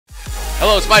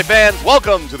Hello, Spy fans.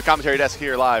 Welcome to the commentary desk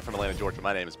here live from Atlanta, Georgia.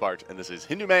 My name is Bart, and this is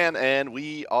Hindu Man, and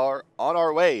we are on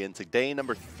our way into day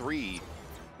number 3.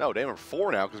 No, day number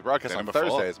 4 now, because broadcast on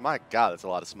Thursdays. My God, that's a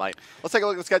lot of smite. Let's take a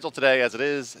look at the schedule today, as it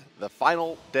is the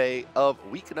final day of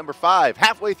week number 5.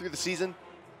 Halfway through the season,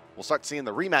 we'll start seeing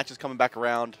the rematches coming back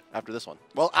around after this one.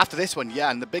 Well, after this one,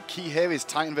 yeah, and the big key here is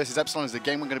Titan versus Epsilon is the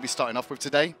game we're going to be starting off with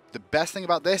today. The best thing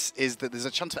about this is that there's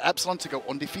a chance for Epsilon to go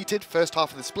undefeated first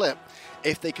half of the split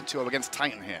if they can 2-0 against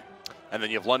Titan here. And then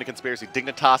you have London Conspiracy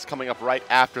Dignitas coming up right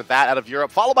after that out of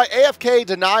Europe, followed by AFK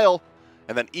Denial,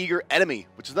 and then Eager Enemy,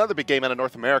 which is another big game out of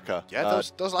North America. Yeah,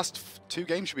 those last 2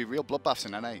 games should be real bloodbaths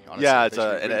in NA, honestly. Yeah, it's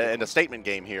a statement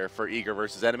game here for Eager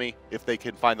versus Enemy, if they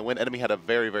can find the win. Enemy had a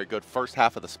very, very good first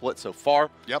half of the split so far.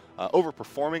 Yep.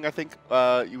 Overperforming, I think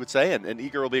you would say, and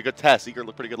Eager will be a good test. Eager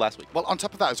looked pretty good last week. Well, on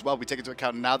top of that as well, we take into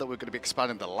account now that we're going to be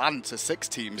expanding the LAN to 6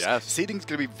 teams. Yes. Seeding is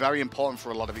going to be very important for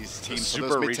a lot of these teams. So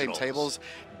those mid-team tables,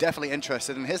 definitely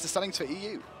interested. And here's the standings for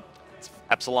EU.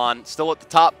 Epsilon still at the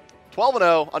top,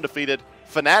 12-0, undefeated.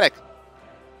 Fnatic,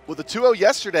 with a 2-0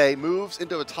 yesterday, moves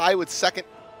into a tie with second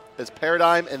as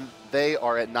Paradigm, and they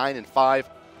are at 9-5.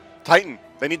 Titan,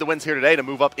 they need the wins here today to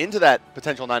move up into that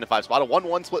potential 9-5 spot. A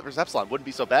 1-1 split versus Epsilon wouldn't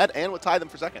be so bad, and would tie them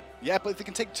for second. Yeah, but if they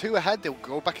can take 2 ahead, they'll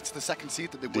go back into the second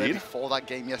seed that they were before that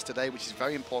game yesterday, which is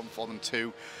very important for them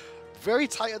too. Very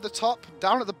tight at the top.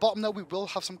 Down at the bottom, though, we will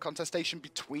have some contestation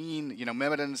between, you know,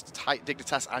 Myrmidons,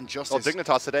 Dignitas, and Justice. Well,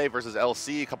 Dignitas today versus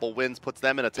LC, a couple wins puts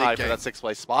them in a tie for that 6th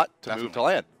place spot to move to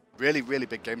LAN. Really, really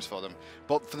big games for them.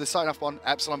 But for the starting off one,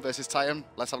 Epsilon versus Titan,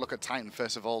 let's have a look at Titan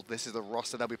first of all. This is the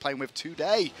roster they'll be playing with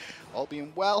today, all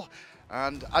being well.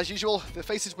 And as usual, the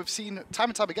faces we've seen time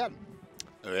and time again.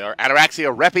 They are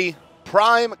Ataraxia, Repi,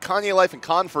 Prime, KanyeLife, and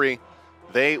Confrey.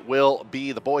 They will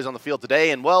be the boys on the field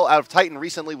today. And, well, out of Titan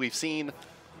recently, we've seen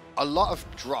a lot of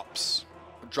dropped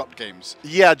games.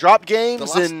 Yeah, drop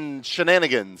games and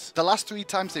shenanigans. The last 3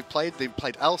 times they've played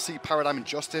LC, Paradigm, and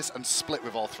Justice, and split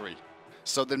with all 3.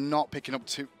 So they're not picking up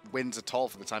 2 wins at all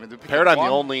for the time. Paradigm, the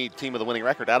only team with a winning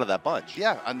record out of that bunch.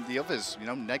 Yeah, and the others, you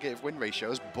know, negative win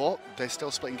ratios, but they're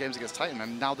still splitting games against Titan,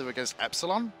 and now they're against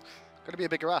Epsilon. Going to be a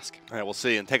bigger ask. All right, we'll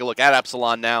see. And take a look at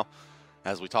Epsilon now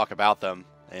as we talk about them.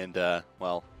 And,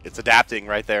 well, it's adapting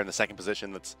right there in the second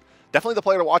position. That's definitely the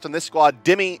player to watch on this squad.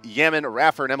 Dimi, Yammyn,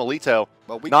 iRaffer, and Emilitoo.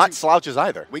 Well, not slouches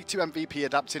either. Week 2 MVP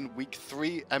adapting, Week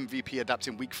 3 MVP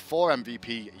adapting, Week 4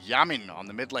 MVP Yammyn on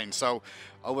the mid lane. So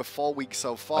over 4 weeks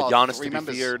so far, Giannis 3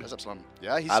 members feared Epsilon.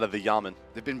 Yeah, he's out of the Yammyn.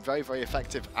 They've been very, very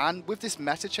effective. And with this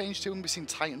meta change too, and we've seen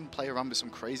Titan play around with some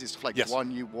crazy stuff like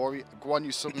Guan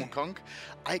Yu Sun Wukong,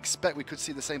 I expect we could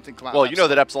see the same thing come out. Well, you know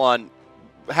that Epsilon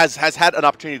has had an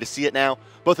opportunity to see it now,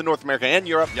 both in North America and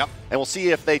Europe. Yep. And we'll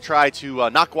see if they try to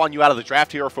knock Guan Yu out of the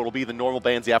draft here, or if it'll be the normal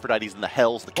bans, the Aphrodites and the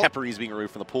Hells, the Keperis being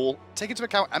removed from the pool. Take into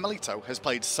account, Emilitoo has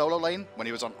played solo lane when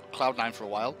he was on Cloud9 for a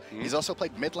while. He's also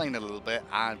played mid lane a little bit,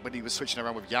 and when he was switching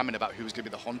around with Yammyn about who was going to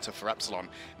be the hunter for Epsilon.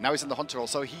 Now he's in the hunter role,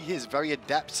 so he is very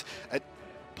adept at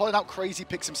pulling out crazy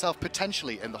picks himself,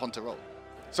 potentially in the hunter role.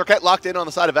 Cirquet locked in on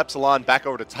the side of Epsilon, back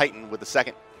over to Titan with the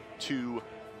second 2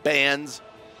 bans.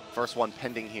 First one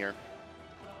pending here.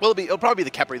 It'll probably be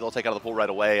the Kepri they'll take out of the pool right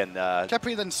away. And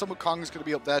Kepri, then Summer Kong is going to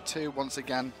be up there too, once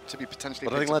again, to be potentially.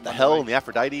 But I think let the Hell and the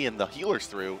Aphrodite and the healers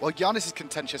through. Well, Giannis is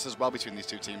contentious as well between these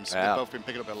 2 teams. Yeah. They've both been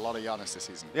picking up a lot of Giannis this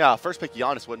season. Yeah, first pick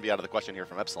Giannis wouldn't be out of the question here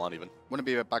from Epsilon even. Wouldn't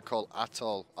be a bad call at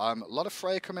all. A lot of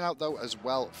Freya coming out though as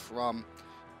well from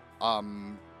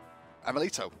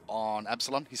Emilitoo on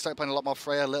Epsilon. He's started playing a lot more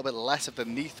Freya, a little bit less of the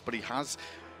Neith, but he has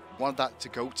wanted that to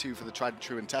go to for the tried and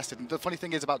true and tested. And the funny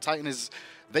thing is about Titan is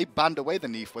they banned away the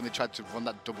Neith when they tried to run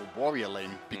that double warrior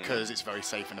lane because it's very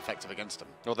safe and effective against them.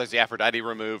 Well, there's the Aphrodite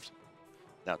removed.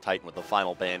 Now Titan with the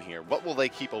final ban here. What will they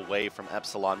keep away from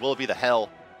Epsilon? Will it be the Hell?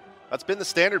 That's been the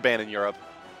standard ban in Europe.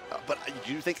 But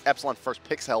do you think Epsilon first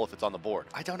picks Hell if it's on the board?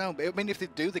 I don't know. I mean, if they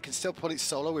do, they can still put it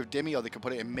solo with Dimi, or they can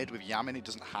put it in mid with Yammyn. It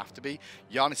doesn't have to be.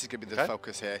 Giannis is going to be the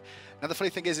focus here. Now, the funny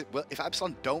thing is, if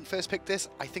Epsilon don't first pick this,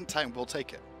 I think Titan will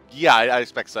take it. Yeah, I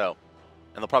expect so.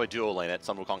 And they'll probably duo lane it,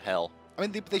 Sun Wukong Hell. I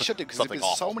mean, they should do, because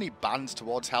there's so many bans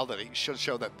towards Hell that it should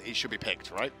show that it should be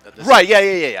picked, right? Right,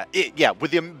 yeah.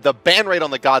 With the ban rate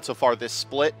on the God so far this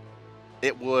split,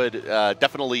 it would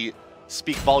definitely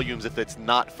speak volumes if it's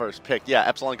not first picked. Yeah,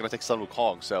 Epsilon going to take Sun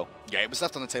Wukong, so. Yeah, it was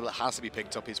left on the table. It has to be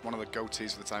picked up. It's one of the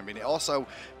go-tos for the time being. It also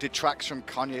detracts from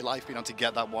KanyeLife being able to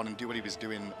get that one and do what he was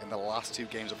doing in the last 2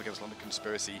 games up against London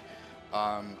Conspiracy.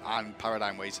 And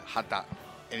Paradigm Ways had that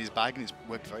in his bag, and it's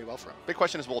worked very well for him. Big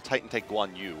question is, will Titan take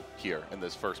Guan Yu here in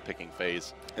this first picking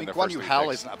phase? I mean, Guan Yu Hell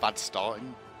isn't a bad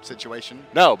starting situation.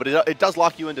 No, but it does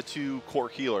lock you into 2 core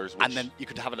healers. And then you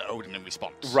could have an Odin in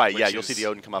response. Right, yeah, you'll see the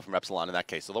Odin come out from Epsilon in that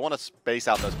case. So they'll want to space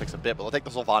out those picks a bit, but they'll take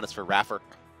the Sylvanus for iRaffer,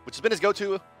 which has been his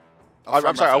go-to.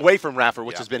 I'm sorry, away from iRaffer,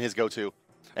 which has been his go-to.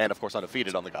 And, of course,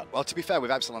 undefeated on the God. Well, to be fair, with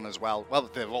Epsilon as well,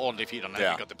 they're all undefeated on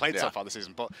every God they played so far this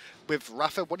season. But with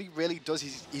Raffer, what he really does,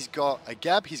 he's got a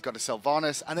Geb, he's got a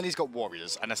Sylvanus, and then he's got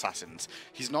Warriors and Assassins.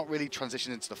 He's not really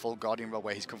transitioned into the full Guardian role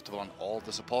where he's comfortable on all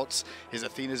the supports. His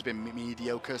Athena's been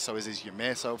mediocre, so is his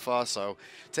Ymir so far. So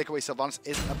take away Sylvanus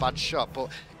isn't a bad shot,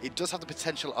 but it does have the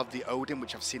potential of the Odin,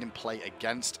 which I've seen him play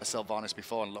against a Sylvanus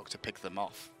before and look to pick them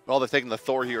off. Well, they're taking the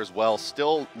Thor here as well,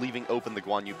 still leaving open the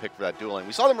Guan Yu pick for that duel lane.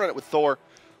 We saw them run it with Thor.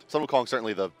 Some Wukong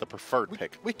certainly the preferred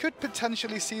pick. We could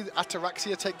potentially see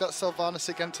Ataraxia take that Sylvanus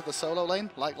again to the solo lane,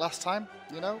 like last time,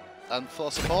 you know, and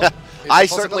Thor support. I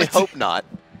certainly hope not.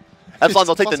 Epsilon,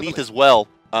 they'll take the Neith as well.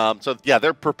 So, yeah,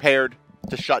 they're prepared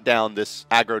to shut down this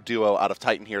aggro duo out of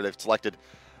Titan here. They've selected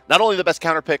not only the best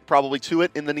counter pick probably to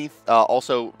it in the Neith,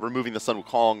 also removing the Sun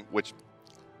Wukong, which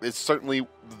is certainly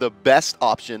the best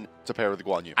option to pair with the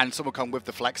Guan Yu. And some will come with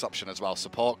the flex option as well.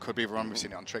 Support could be run. We've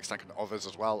seen it on Trickstack and others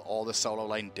as well. Or the solo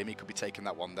lane. Dimi could be taking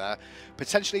that one there.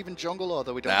 Potentially even jungle,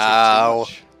 although we don't see it too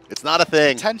much. It's not a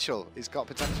thing. Potential. He's got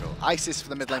potential. Isis for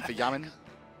the mid lane for Yammyn.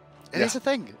 It is a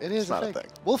thing. It is a thing.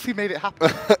 Wolfie made it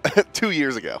happen. 2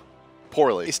 years ago.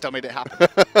 Poorly. He still made it happen.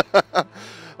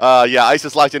 Yeah,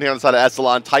 Isis locked in here on the side of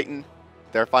Epsilon. Titan,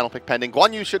 their final pick pending.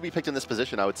 Guan Yu should be picked in this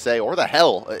position, I would say. Or the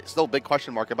Hell. Still a big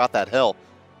question mark about that Hell.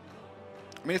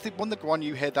 I mean, if they won the Guan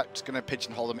Yu here, that's going to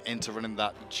pigeonhole them into running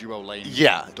that duo lane.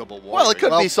 Double warrior. Well, it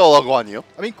could be solo Guan Yu.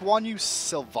 I mean, Guan Yu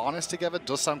Sylvanus together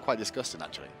does sound quite disgusting,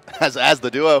 actually. As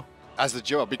the duo. As the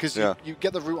duo, because you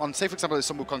get the root on, say, for example, there's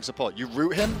some Wukong support. You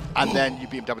root him, and then you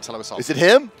beat him down with Teleassault. Is it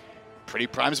him?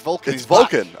 PrettyPrime's Vulcan. It's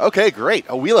Vulcan. Back. Okay, great.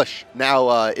 Wheelish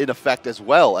now in effect as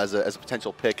well as a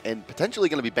potential pick, and potentially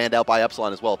going to be banned out by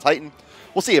Epsilon as well. Titan,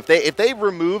 we'll see if they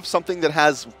remove something that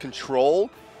has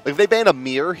control. Like if they ban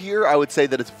Ymir here, I would say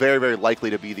that it's very, very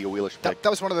likely to be the Wheelish pick. That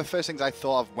was one of the first things I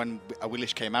thought of when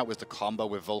Wheelish came out, was the combo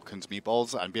with Vulcan's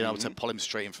meatballs and being able to pull him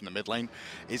straight in from the mid lane.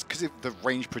 Is because the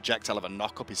range projectile of a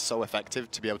knockup is so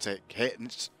effective to be able to hit, and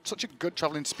it's such a good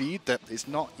traveling speed that it's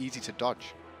not easy to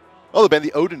dodge. Oh, they banned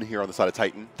the Odin here on the side of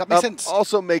Titan. That makes sense.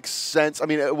 Also makes sense. I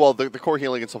mean, well, the core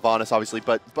healing in Sylvanus, obviously,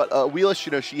 but Wheelish,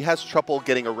 you know, she has trouble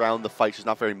getting around the fight. She's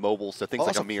not very mobile, so things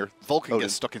like Ymir. Vulcan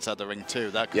gets stuck inside the ring too.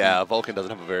 That Vulcan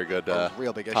doesn't have a very good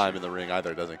real big time in the ring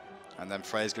either, does he? And then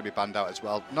Frey's going to be banned out as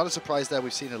well. Not a surprise there.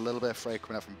 We've seen a little bit of Frey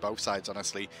coming out from both sides,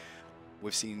 honestly.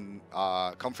 We've seen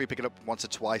Confrey pick it up once or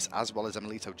twice, as well as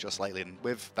Emilitoo just lately. And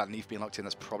with that Neith being locked in,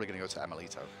 that's probably going to go to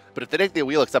Emilitoo. But if they take the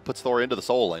Wheelix, that puts Thor into the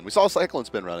solo lane. We saw Cyclone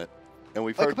Spin run it. And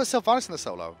we've heard... could put Sylvanus in the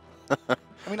solo. I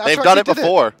mean, they've done it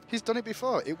before. He's done it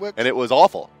before. It worked. And it was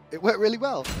awful. It worked really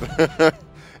well.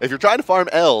 If you're trying to farm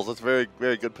L's, that's a very,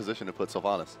 very good position to put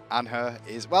Sylvanus. Anhur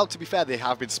is, well, to be fair, they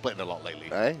have been splitting a lot lately.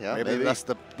 Hey, yeah, maybe that's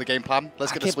the game plan.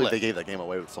 Let's get a split. I can't believe they gave that game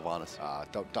away with Sylvanus.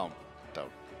 Don't.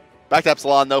 Back to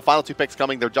Epsilon, though. Final 2 picks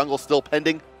coming. Their jungle still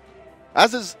pending,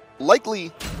 as is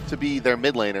likely to be their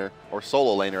mid laner or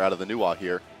solo laner out of the Nuwa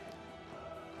here.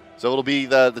 So it'll be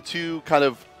the 2 kind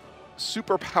of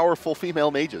super powerful female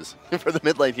mages for the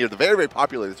mid lane here. They're very, very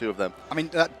popular, the 2 of them. I mean,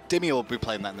 Dimi will be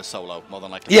playing that in the solo more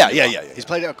than likely. Yeah. He's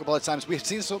played it a couple of times. We've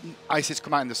seen some Isis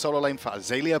come out in the solo lane for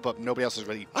Azalea, but nobody else has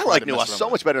really. I like Nuwa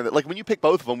so much better. Like when you pick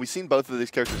both of them, we've seen both of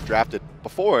these characters drafted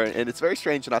before, and it's very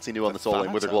strange to not see Nuwa on the solo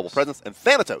lane with their global presence. And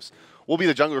Thanatos will be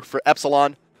the jungler for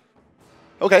Epsilon.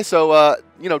 Okay, so,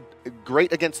 you know,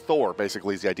 great against Thor,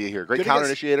 basically, is the idea here. Great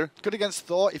counter-initiator. Good against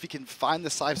Thor. If he can find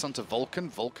the scythes onto Vulcan,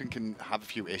 Vulcan can have a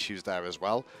few issues there as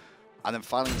well. And then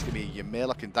finally, it's going to be Ymir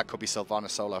looking. That could be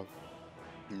Sylvanus solo.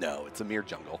 No, it's Ymir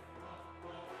jungle.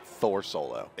 Thor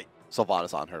solo.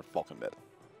 Sylvanus on her, Vulcan mid.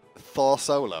 Thor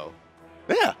solo?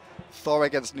 Yeah. Thor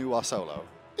against Nuwa solo?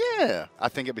 Yeah. I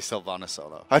think it'd be Sylvanus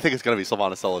solo. I think it's going to be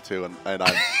Sylvanus solo, too, and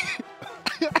I'm,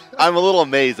 I'm a little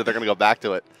amazed that they're going to go back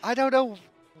to it. I don't know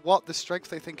what the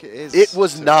strength they think it is. It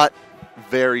was not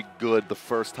very good the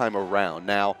first time around.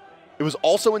 Now, it was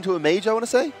also into a mage, I want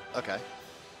to say. Okay.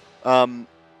 I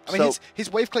mean,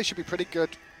 his wave clay should be pretty good.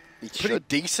 Pretty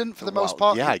decent for the most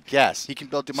part. Yeah, I guess. He can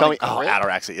build demonic grip.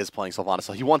 Ataraxia is playing Sylvanus,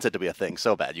 so he wants it to be a thing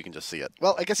so bad you can just see it.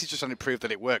 Well, I guess he's just trying to prove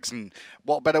that it works, and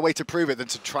what better way to prove it than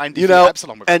to try and defeat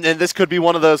Epsilon with it? And this could be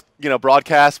one of those, you know,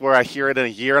 broadcasts where I hear it in a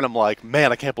year and I'm like,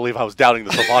 man, I can't believe I was doubting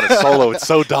the Sylvanus solo. It's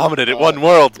so dominant. It won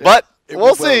Worlds, but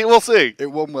we'll see. We'll see.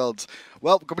 It won Worlds.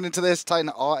 Well, coming into this, Titan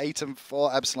are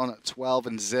 8-4, Epsilon at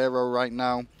 12-0 right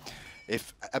now.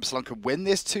 If Epsilon could win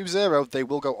this 2-0, they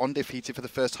will go undefeated for the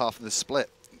first half of the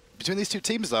split. between these two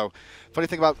teams, though, funny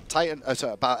thing about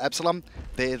about Epsilon,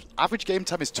 the average game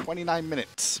time is 29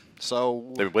 minutes.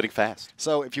 So they're winning fast.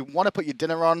 So if you want to put your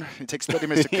dinner on, it takes 30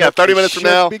 minutes to cook. Yeah, 30 minutes from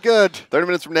now. Be good. 30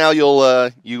 minutes from now,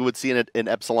 you would see an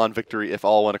Epsilon victory if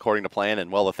all went according to plan,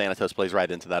 and well, the Thanatos plays right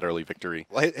into that early victory.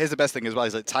 Well, here's the best thing as well: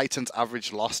 is that Titan's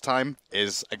average loss time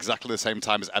is exactly the same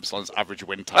time as Epsilon's average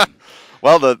win time.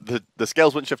 Well, the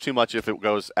scales wouldn't shift too much if it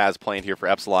goes as planned here for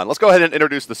Epsilon. Let's go ahead and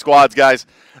introduce the squads, guys.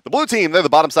 The blue team, they're the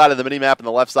bottom side of the minimap and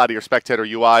the left side of your spectator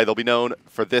UI. They'll be known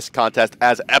for this contest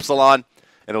as Epsilon,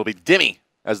 and it'll be Dimi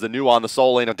as the new on the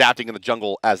soul lane, adapting in the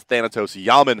jungle as Thanatos.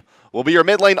 Yammyn will be your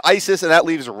mid lane Isis, and that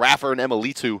leaves iRaffer and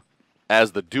Emilitoo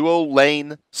as the duo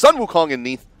lane Sun Wukong and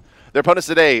Neith. Their opponents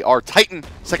today are Titan,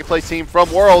 second place team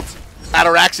from Worlds.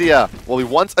 Ataraxia will be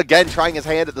once again trying his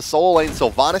hand at the soul lane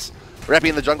Sylvanus. Repping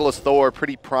in the jungle is Thor,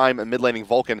 PrettyPriMe, and mid laning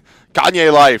Vulcan.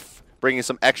 KanyeLife bringing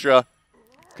some extra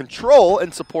control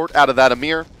and support out of that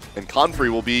Ymir. And Confrey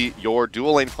will be your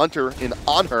dual lane hunter in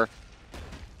Anhur.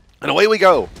 And away we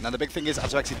go. Now the big thing is,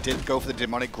 Ataraxia did go for the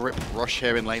demonic grip rush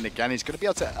here in lane again. He's going to be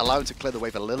able to allow him to clear the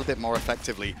wave a little bit more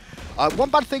effectively.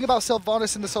 One bad thing about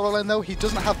Sylvanus in the solo lane, though, he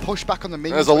doesn't have pushback on the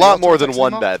minions. There's a lot more than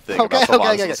one bad thing about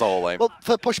Sylvanus in the solo lane. Well,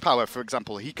 for push power, for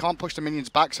example, he can't push the minions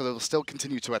back, so they'll still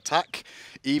continue to attack.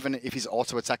 Even if he's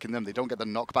auto-attacking them, they don't get the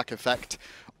knockback effect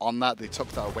on that. They took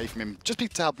that away from him just to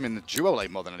help him in the duo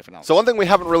lane more than anything else. So one thing we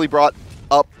haven't really brought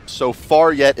up so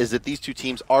far yet is that these two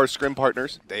teams are scrim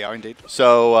partners. They are indeed.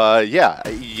 So, yeah,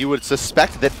 you would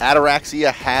suspect that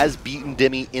Ataraxia has beaten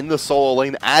Dimi in the solo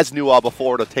lane as Nuwa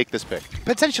before to take this pick.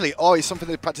 Potentially, or it's something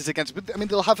they practice against. I mean,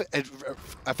 they'll have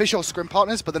official scrim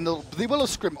partners, but then they will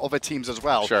scrim other teams as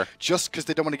well. Sure. Just because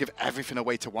they don't want to give everything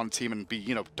away to one team and be,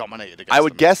 dominated against I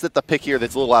would them. guess that the pick here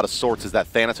that's a little out of sorts is that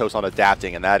Thanatos on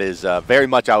adapting, and that is very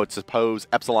much, I would suppose,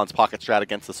 Epsilon's pocket strat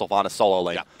against the Sylvanus solo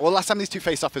lane. Yeah. Well, last time these two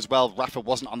faced off as well, iRaffer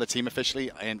wasn't on the team officially,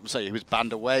 and so he was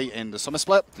banned away in the summer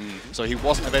split, so he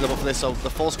wasn't available for this. So the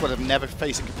full squad have never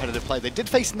faced a competitive play. They did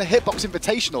face in the Hitbox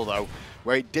Invitational, though,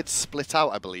 where it did split out,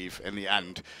 I believe, in the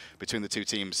end between the two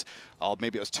teams. Or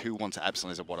maybe it was 2-1 to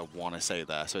Epsilon is what I want to say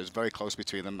there. So it was very close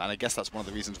between them, and I guess that's one of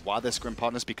the reasons why they're scrim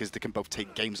partners, because they can both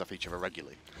take games off each other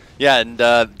regularly. Yeah, and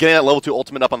getting that level 2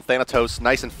 ultimate up on Thanatos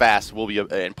nice and fast will be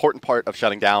an important part of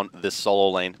shutting down this solo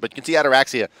lane. But you can see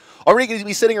Ataraxia already going to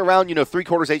be sitting around,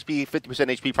 3/4 HP, 50%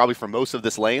 HP probably for most of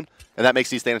this lane, and that makes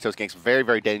these Thanatos ganks very,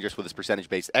 very dangerous with this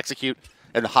percentage-based execute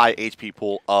and the high HP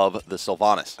pool of the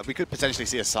Sylvanus. We could potentially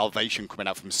see a salvation coming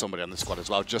out from somebody on the squad as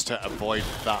well, just to avoid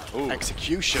that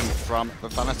execution from the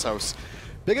Thanatos.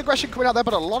 Big aggression coming out there,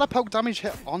 but a lot of poke damage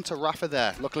hit onto iRaffer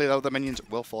there. Luckily, though, the minions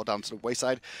will fall down to the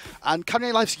wayside. And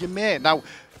KanyeLife's Ymir. Now,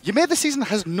 Ymir this season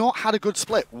has not had a good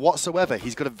split whatsoever.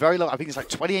 He's got a very low, I think it's like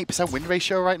 28% win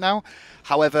ratio right now.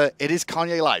 However, it is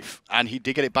KanyeLife, and he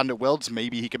did get it banned at Worlds.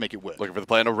 Maybe he can make it work. Looking for the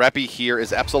play on a Repi here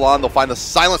is Epsilon. They'll find the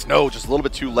silence. No, just a little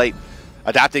bit too late.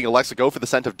 Adapting Alexa go for the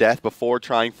scent of death before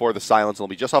trying for the silence. And they'll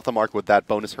be just off the mark with that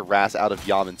bonus harass out of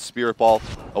Yammyn's Spirit Ball.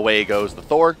 Away goes the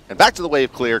Thor, and back to the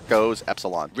wave clear goes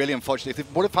Epsilon. Really unfortunate. If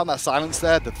they would have found that silence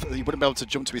there, he wouldn't be able to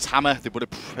jump to his hammer. They would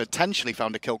have potentially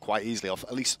found a kill quite easily, or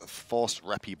at least forced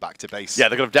Repi back to base. Yeah,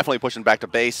 they could have definitely pushed him back to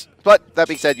base. But that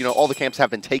being said, all the camps have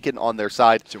been taken on their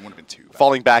side. So it wouldn't have been too bad.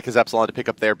 Falling back is Epsilon to pick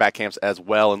up their back camps as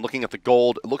well. And looking at the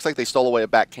gold, it looks like they stole away a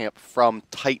back camp from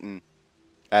Titan,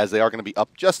 as they are going to be up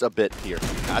just a bit here.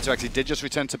 Ataraxia did just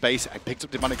return to base and picked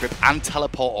up Demonic Grip and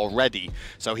Teleport already,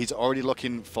 so he's already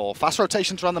looking for fast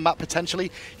rotations around the map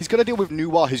potentially. He's going to deal with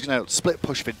Nuwa, who's going to split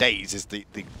push for days, is the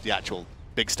actual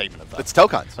big statement of that. It's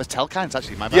Telkines. It's Telkines,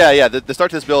 actually, my bad. Yeah, the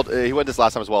start to this build, he went this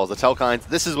last time as well, as the Telkines.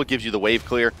 This is what gives you the wave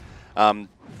clear.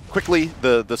 Quickly,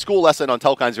 the school lesson on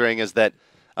Telkines Ring is that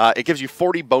it gives you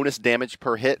 40 bonus damage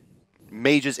per hit.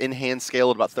 Mage's in-hand scale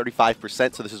at about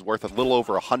 35%, so this is worth a little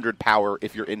over 100 power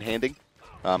if you're in-handing.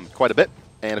 Quite a bit.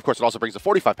 And, of course, it also brings a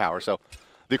 45 power, so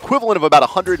the equivalent of about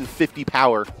 150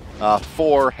 power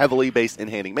for heavily based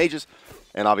in-handing mages.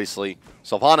 And, obviously,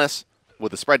 Sylvanus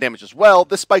with the spread damage as well.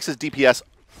 This spikes his DPS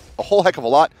a whole heck of a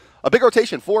lot. A big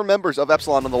rotation, 4 members of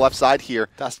Epsilon on the left side here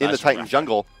in the Titan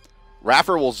jungle.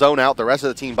 iRaffer will zone out the rest of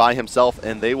the team by himself,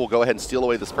 and they will go ahead and steal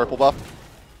away this purple buff.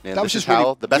 And that was just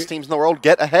how the best teams in the world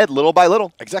get ahead little by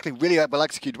little. Exactly, really well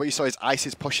executed. What you saw is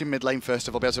Isis pushing mid lane first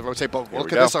of all, be able to rotate, but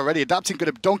look at this already. Adapting,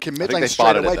 going to dunk in mid lane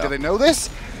straight away. Do they know this?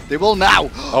 They will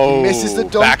now. Oh, misses the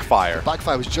dunk. Backfire.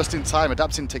 Backfire was just in time.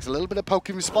 Adapting takes a little bit of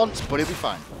poking response, but he'll be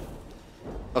fine.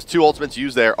 Those 2 ultimates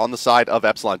used there on the side of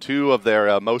Epsilon, 2 of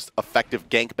their most effective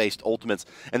gank-based ultimates,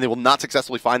 and they will not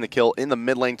successfully find the kill in the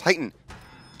mid lane. Titan,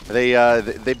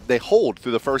 they hold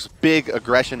through the first big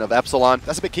aggression of Epsilon.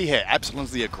 That's a big key here.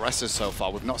 Epsilon's the aggressor so far.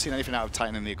 We've not seen anything out of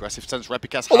Titan in the aggressive sense.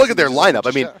 Repikas. Oh, look at their lineup.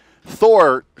 I mean,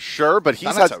 Thor, sure, but he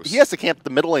has to camp the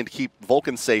middle lane to keep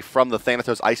Vulcan safe from the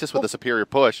Thanatos Isis with a superior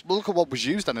push. Look at what was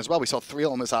used then as well. We saw 3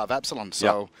 ultimates out of Epsilon,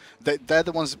 so they're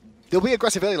the ones. They'll be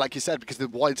aggressive early, like you said, because they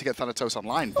wanted to get Thanatos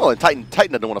online. Well, and Titan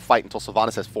doesn't want to fight until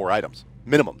Sylvanus has 4 items.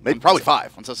 Minimum. Maybe probably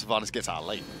 5. Until Sylvanus gets out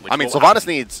late. I mean, Sylvanus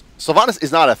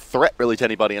is not a threat really to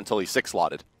anybody until he's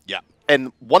 6-slotted. Yeah.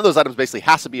 And one of those items basically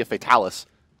has to be a Fatalis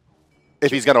if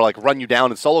he's going to like run you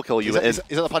down and solo kill you. Is that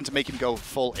the plan to make him go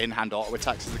full in-hand auto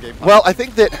attacks as the game plan? Well, I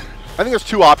think there's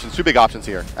 2 big options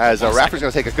here. As iRaffer's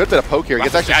going to take a good bit of poke here. He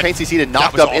gets actually chain CC'd and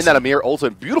knocked up in that Ymir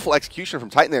ultimate. Beautiful execution from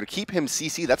Titan there to keep him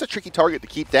CC. That's a tricky target to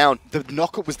keep down. The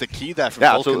knockup was the key there from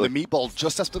Vulcan. Absolutely. The meatball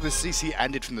just after the CC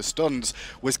ended from the stuns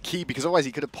was key because otherwise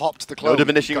he could have popped the clone. No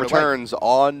diminishing returns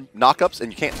on knockups,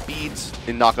 and you can't beads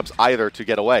in knockups either to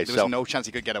get away. There was no chance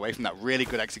he could get away from that really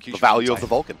good execution. The value of the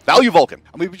Vulcan. Value Vulcan.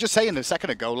 And we were just saying a second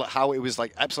ago how it was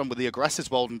like Epsilon with the aggressors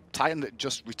world and Titan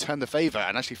just returned the favor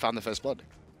and actually found the first blood.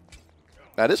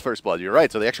 That is first blood, you're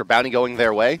right. So the extra bounty going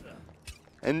their way.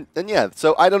 And yeah,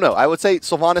 so I don't know. I would say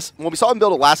Sylvanus, when we saw him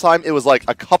build it last time, it was like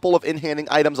a couple of in-handing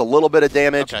items, a little bit of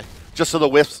damage, just so the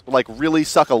Wisps like really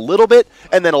suck a little bit,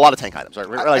 and then a lot of tank items, right?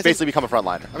 Like basically become a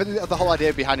frontliner. I think the whole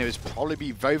idea behind it is probably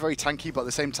be very, very tanky, but at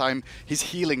the same time, his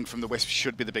healing from the Wisp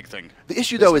should be the big thing. The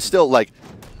issue, though, is still like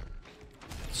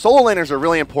solo laners are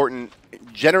really important,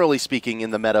 generally speaking,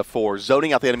 in the meta for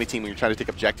zoning out the enemy team when you're trying to take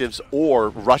objectives or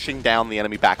rushing down the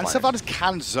enemy backline. And Sylvanus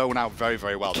can zone out very,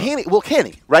 very well. Can he? Well, can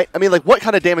he? Right? I mean, like, what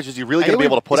kind of damage is he really going to be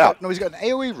able to put out? No, he's got an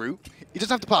AoE route. He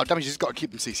doesn't have to put out damage. He's got to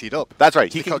keep them CC'd up. That's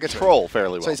right. He can control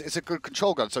fairly well. So it's a good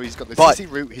control gun. So he's got the CC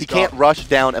route. He can't rush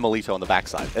down Emilitoo on the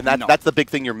backside, and that's the big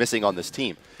thing you're missing on this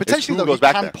team. Potentially, though, he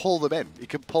can pull them in. He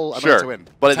can pull Emilitoo in.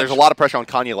 But there's a lot of pressure on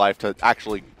KanyeLife to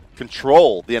actually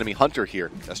control the enemy hunter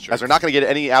here. That's true. As they're not going to get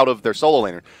any out of their solo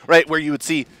laner, right? Where you would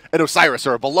see an Osiris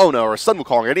or a Bellona or a Sun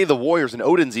Wukong or any of the warriors and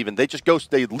Odins even,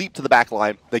 they leap to the back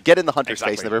line, they get in the hunter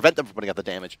space, and they prevent them from putting out the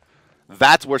damage.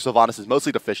 That's where Sylvanus is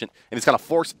mostly deficient, and he's kind of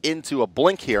forced into a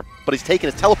blink here, but he's taken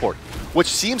his teleport, which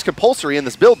seems compulsory in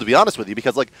this build, to be honest with you,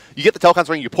 because like you get the telecons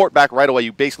ring, you port back right away,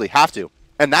 you basically have to.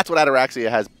 And that's what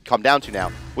Ataraxia has come down to now,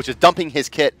 which is dumping his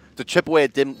kit to chip away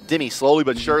at Dimi slowly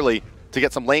but surely to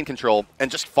get some lane control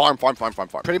and just farm.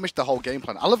 Pretty much the whole game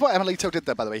plan. I love what Emilitoo did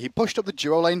there, by the way. He pushed up the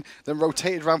duo lane, then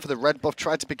rotated around for the red buff,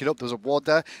 tried to pick it up. There was a ward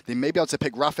there. They may be able to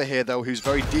pick iRaffer here, though, who's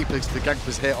very deep into the gank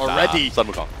was here already. Sun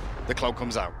Wukong. The clone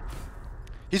comes out.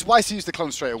 He's wise to use the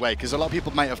clone straight away, because a lot of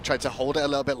people might have tried to hold it a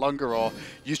little bit longer or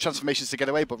use transformations to get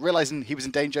away, but realizing he was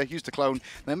in danger, used the clone.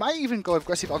 They might even go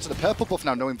aggressive onto the purple buff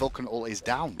now, knowing Vulcan ult is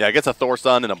down. Yeah, it gets a Thor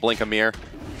Sun and a Blink Ymir.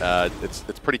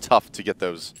 It's pretty tough to get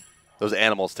those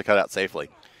animals to cut out safely.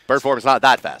 Bird form is not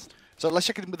that fast. So let's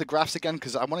check in with the graphs again,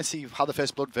 because I want to see how the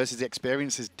first blood versus the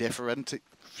experience is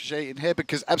differentiating here,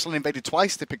 because Epsilon invaded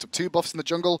twice, they picked up 2 buffs in the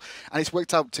jungle, and it's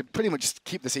worked out to pretty much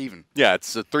keep this even. Yeah,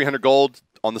 it's 300 gold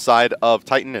on the side of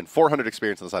Titan and 400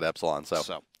 experience on the side of Epsilon.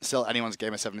 So still anyone's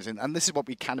game of 7 is in, and this is what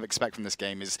we kind of expect from this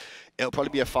game. Is it'll probably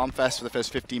be a farm fest for the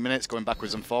first 15 minutes, going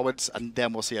backwards and forwards, and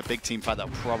then we'll see a big team fight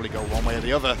that'll probably go one way or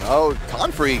the other. Oh,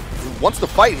 Confrey wants to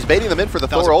fight. He's baiting them in for the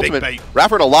Thor ultimate.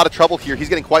 iRaffer in a lot of trouble here. He's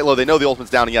getting quite low. They know the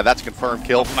ultimate's down, and yeah, that's a confirmed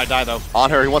kill. Might die though.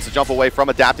 Anhur, he wants to jump away from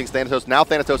adapting Thanatos. Now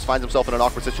Thanatos finds himself in an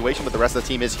awkward situation, but the rest of the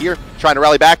team is here, trying to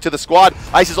rally back to the squad.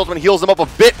 Ice's ultimate heals them up a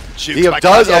bit. He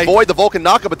does avoid the Vulcan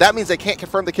knockup, but that means they can't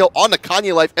confirm the kill on the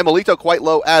KanyeLife. Emilitoo quite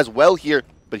low as well here,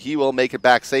 but he will make it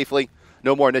back safely.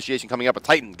 No more initiation coming up, but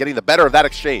Titan getting the better of that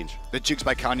exchange. The jukes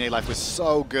by KanyeLife was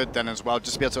so good then as well.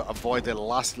 Just to be able to avoid the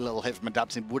last little hit from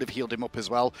adapting would have healed him up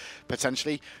as well,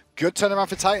 potentially. Good turnaround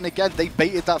for Titan again. They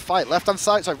baited that fight. Left-hand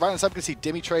side, sorry, right-hand side, we can see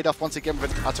Dimi trade off once again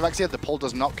with Ataraxia. The pull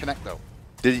does not connect though.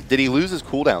 Did he lose his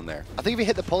cooldown there? I think if he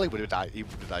hit the pull, he would have died. He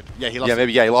would have died. Yeah, he lost. Yeah,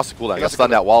 maybe. Yeah, he lost the cooldown. He got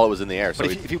stunned out while it was in the air.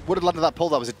 But if he would have landed that pull,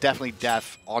 that was definitely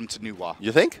death onto Nuwa.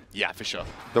 You think? Yeah, for sure.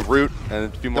 The root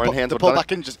and a few more in-hands. The pull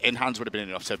back in, just in-hands would have been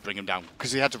enough to bring him down,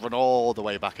 because he had to run all the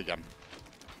way back again.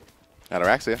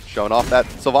 Ataraxia showing off that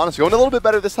Sylvanus going a little bit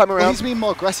better this time around. Well, he's being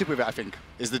more aggressive with it, I think,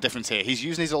 is the difference here. He's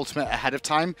using his ultimate ahead of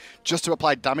time just to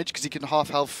apply damage, because he can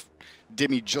half-health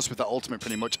Dimi just with the ultimate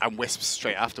pretty much, and Wisps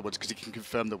straight afterwards, because he can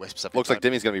confirm the Wisps every Looks time. like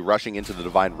Dimi's going to be rushing into the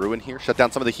Divine Ruin here. Shut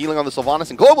down some of the healing on the Sylvanus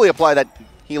and globally apply that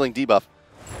healing debuff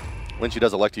when she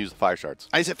does elect to use the Fire Shards.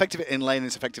 And it's effective in lane,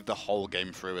 it's effective the whole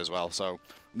game through as well, so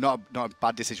not a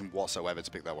bad decision whatsoever to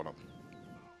pick that one up.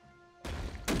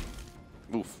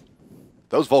 Oof.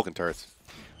 Those Vulcan turrets.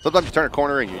 Sometimes you turn a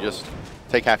corner and you just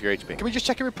take half your HP. Can we just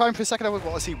check in with Prime for a second? I would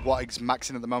want to see what is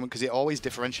maxing at the moment, because it always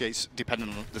differentiates depending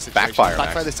on the situation.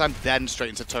 Backfire this time, then straight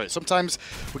into turret. Sometimes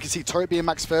we can see turret being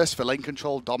maxed first for lane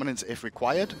control, dominance if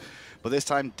required. But this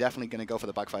time, definitely going to go for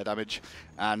the backfire damage.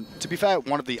 And to be fair,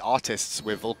 one of the artists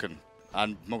with Vulcan,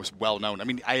 and most well-known, I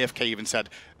mean, AFK even said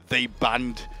they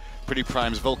banned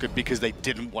PrettyPrime's Vulcan because they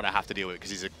didn't want to have to deal with it, because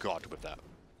he's a god with that.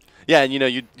 Yeah, and you know,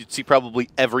 you'd see probably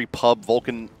every pub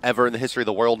Vulcan ever in the history of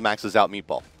the world maxes out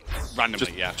Meatball.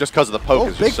 Randomly, yeah. Just because of the poke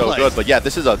is just so play. good. But yeah,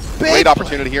 this is a great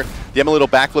opportunity here. The Emilitoo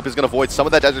backflip is going to avoid some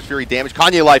of that Desert Fury damage.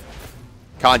 KanyeLife.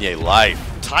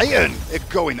 Titan is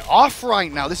going off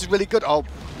right now. This is really good. Oh,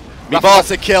 Meatball.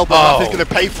 That's a kill, but Rafa's going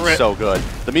to pay for it. So good.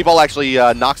 The Meatball actually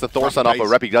knocks the Thor Sun off, but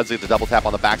Repi does get the double tap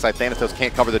on the backside. Thanatos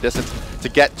can't cover the distance to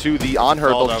get to the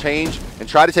Anhur. They'll change and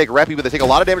try to take Repi, but they take a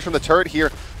lot of damage from the turret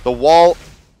here. The wall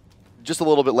just a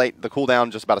little bit late. The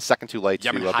cooldown just about a second too late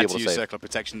to be able to save. Circle of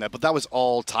protection there, but that was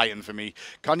all Titan for me.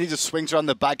 Kanye just swings around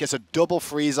the back, gets a double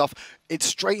freeze off. It's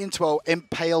straight into an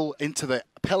impale into the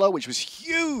pillow, which was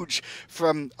huge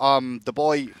from the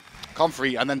boy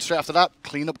Confrey, and then straight after that,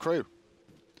 clean up crew.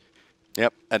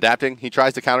 Yep, adapting. He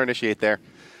tries to counter-initiate there.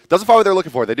 Doesn't find what they're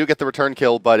looking for. They do get the return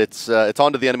kill, but it's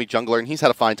onto the enemy jungler, and he's had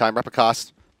a fine time.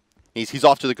 Repikas, he's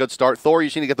off to the good start. Thor, you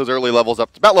just need to get those early levels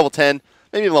up to about level 10.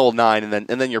 Maybe level 9, and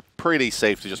then you're pretty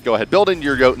safe to just go ahead, build into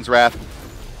your Jotun's Wrath,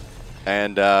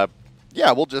 and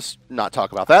yeah, we'll just not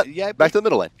talk about that. Yeah, back to the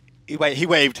middle lane. He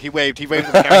waved at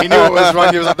the camera. He knew it was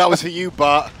wrong. He was like, that was for you,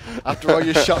 but after all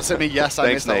your shots at me, yes,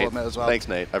 I missed that one as well. Thanks,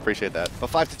 Nate. I appreciate that. But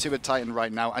 5-2 at Titan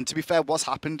right now. And to be fair, what's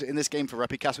happened in this game for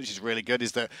Repikas, which is really good,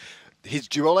 is that his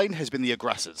duo lane has been the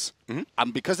aggressors.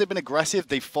 And because they've been aggressive,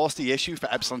 they've forced the issue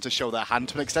for Epsilon to show their hand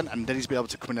to an extent, and then he's been able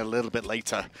to come in a little bit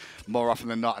later, more often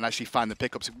than not, and actually find the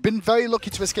pickups. Been very lucky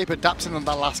to escape adapting on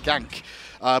that last gank,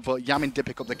 but Yammyn did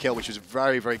pick up the kill, which was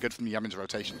very, very good from Yammyn's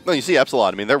rotation. Well, you see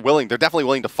Epsilon, I mean, they're definitely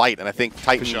willing to fight, and I think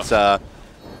Titan's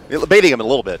baiting him a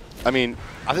little bit. I mean,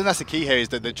 I think that's the key here, is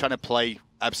that they're trying to play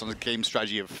Epsilon's game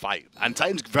strategy of fight. And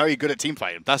Titan's very good at team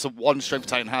fighting. That's the one strength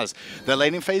Titan has. Their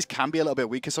laning phase can be a little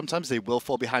bit weaker sometimes. They will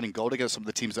fall behind in gold against some of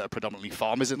the teams that are predominantly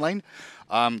farmers in lane.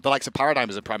 The likes of Paradigm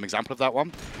is a prime example of that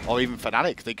one. Or even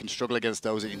Fnatic. They can struggle against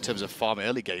those in terms of farm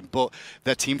early game. But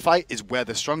their team fight is where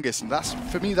they're strongest. And that's,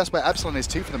 for me, that's where Epsilon is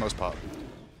too for the most part.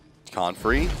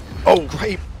 Confrey. Oh,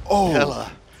 great. Oh, killer.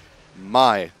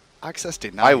 My. Access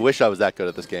denied. I wish I was that good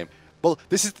at this game. Well,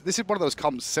 this is one of those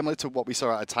comps similar to what we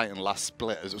saw at a Titan last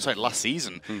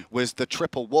season, was the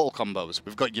triple wall combos.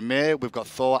 We've got Ymir, we've got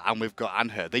Thor, and we've got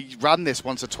Anhur. They ran this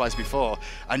once or twice before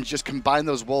and just combined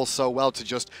those walls so well to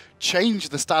just change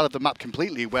the style of the map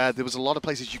completely, where there was a lot of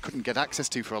places you couldn't get access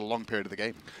to for a long period of the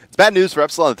game. It's bad news for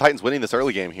Epsilon. The Titans winning this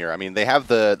early game here. I mean, they have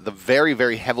the very,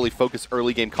 very heavily focused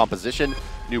early game composition.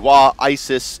 Nuwa,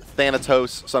 Isis,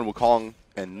 Thanatos, Sun Wukong,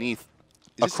 and Neith.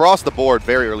 Across the board,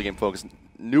 very early game focus.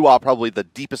 Nuwa probably the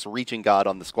deepest reaching god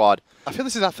on the squad. I feel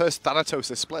this is our first Thanatos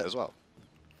this split as well.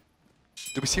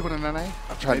 Did we see one in NA?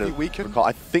 I'm trying to recall.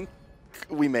 I think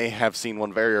we may have seen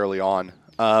one very early on.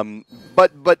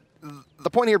 But the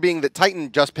point here being that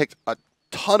Titan just picked a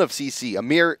ton of CC.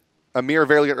 Ymir,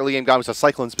 very good early game guy, was a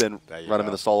Cyclone Spin, run him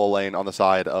in the solo lane on the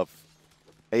side of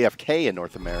AFK in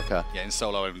North America. Yeah, in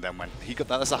solo, and then he got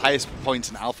that. That's the highest points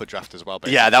in Alpha draft as well.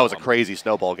 Yeah, that was a crazy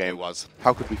snowball game. It was.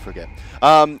 How could we forget?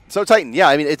 So Titan, yeah,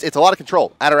 I mean, it's a lot of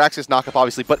control. Ataraxia knockup,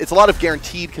 obviously, but it's a lot of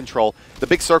guaranteed control. The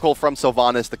big circle from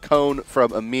Sylvanus, the cone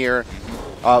from Ymir,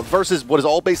 versus what is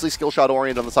all basically skill shot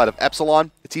oriented on the side of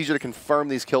Epsilon. It's easier to confirm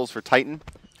these kills for Titan.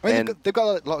 I mean, they've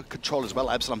got a lot of control as well,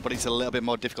 Epsilon, but it's a little bit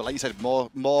more difficult. Like you said,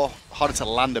 more harder to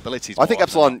land abilities. I think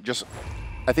Epsilon just...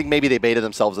 I think maybe they baited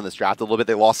themselves in this draft a little bit.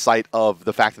 They lost sight of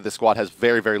the fact that this squad has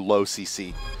very, very low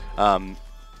CC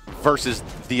versus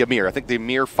the Ymir. I think the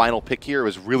Ymir final pick here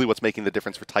is really what's making the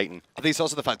difference for Titan. I think it's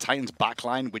also the fact Titan's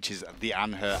backline, which is the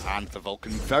Anhur and the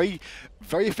Vulcan, very,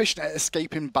 very efficient at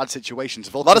escaping bad situations.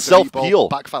 Vulcan's a lot of self-peel.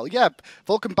 Backfire. Yeah,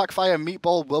 Vulcan backfire,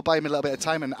 Meatball will buy him a little bit of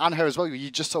time, and Anhur as well.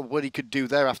 You just saw what he could do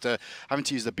there after having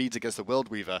to use the beads against the World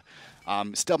Weaver.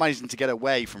 Still managing to get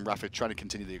away from Rapid, trying to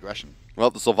continue the aggression. Well,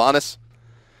 the Sylvanus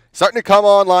starting to come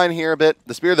online here a bit.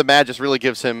 The Spear of the Mad just really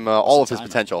gives him all of his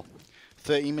potential.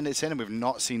 30 minutes in, and we've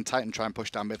not seen Titan try and push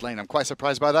down mid lane. I'm quite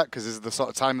surprised by that, because this is the sort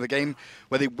of time of the game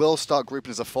where they will start grouping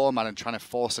as a 4-man and trying to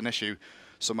force an issue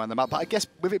somewhere on the map. But I guess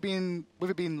with it being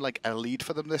like a lead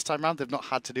for them this time around, they've not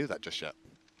had to do that just yet.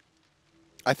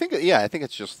 I think, yeah, I think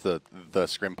it's just the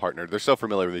scrim partner. They're so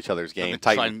familiar with each other's game.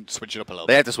 Titan, try and switch it up a little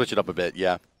bit. They have to switch it up a bit,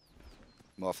 yeah.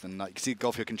 More often than not. You can see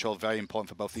goal field control very important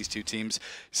for both these two teams.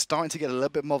 Starting to get a little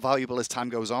bit more valuable as time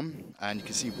goes on. And you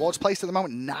can see wards placed at the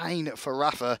moment, 9 for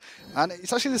iRaffer. And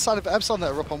it's actually the side of Epsilon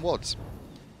that are up on wards.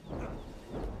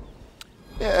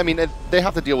 Yeah, I mean, they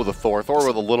have to deal with a Thor. Thor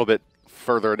with a little bit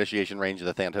further initiation range of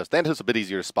the Thanatos. Thanatos a bit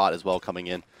easier to spot as well coming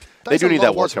in. They do need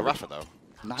that ward coverage.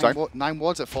 Though. Nine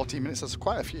wards at 14 minutes, that's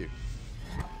quite a few.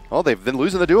 Well, they've been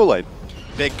losing the dual lane.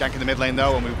 Big gank in the mid lane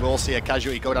though, and we will see a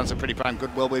casualty go down to PrettyPriMe.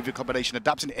 Good will with your combination.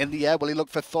 Adapting in the air. Will he look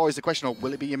for Thor is the question, or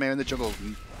will it be Ymir in the jungle?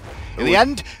 In the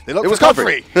end, they look for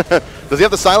Confrey. Does he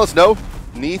have the silence? No.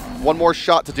 Neith, one more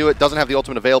shot to do it. Doesn't have the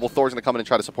ultimate available. Thor's going to come in and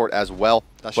try to support as well.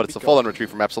 But it's a full-on retreat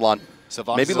from Epsilon.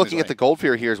 Sylvanus maybe looking at the Gold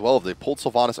Fear here as well. If they pulled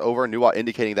Sylvanus over, Nuwa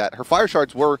indicating that her fire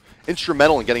shards were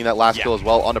instrumental in getting that last kill as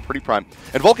well onto PrettyPriMe.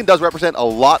 And Vulcan does represent a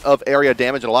lot of area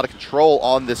damage and a lot of control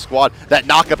on this squad. That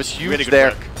knockup is huge really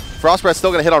there. Frost Breath's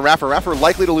still going to hit on iRaffer. iRaffer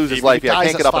likely to lose his life. Yeah,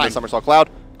 can't get up in the Somersault Cloud.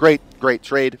 Great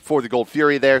trade for the Gold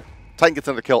Fury there. Titan gets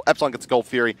another kill. Epsilon gets Gold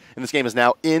Fury. And this game is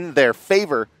now in their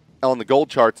favor on the gold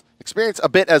charts. Experience a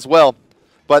bit as well.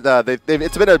 But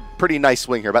it's been a pretty nice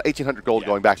swing here, about 1,800 gold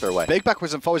going back their way. Big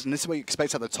backwards and forwards, and this is what you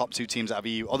expect out of the top two teams out of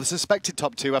EU, or the suspected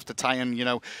top two after Titan. You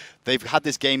know, they've had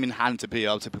this game in hand to be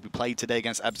able to play today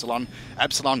against Epsilon.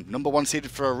 Epsilon, #1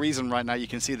 seeded for a reason right now. You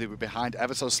can see they were behind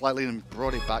ever so slightly and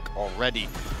brought it back already.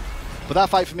 But that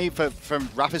fight for me, from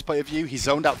Rafa's point of view, he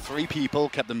zoned out 3 people,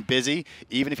 kept them busy.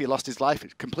 Even if he lost his life,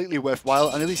 it's completely worthwhile,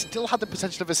 and he still had the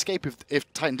potential of escape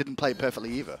if Titan didn't play it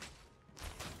perfectly either.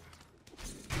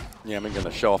 Yeah, I'm going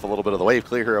to show off a little bit of the wave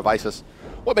clear here of Isis.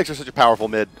 What makes her such a powerful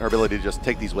mid? Her ability to just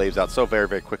take these waves out so very,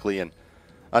 very quickly, and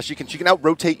she can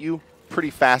out-rotate you pretty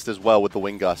fast as well with the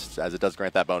wing gusts, as it does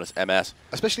grant that bonus MS.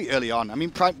 Especially early on. I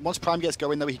mean, once Prime gets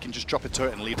going, though, he can just drop a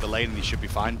turret and leave the lane, and he should be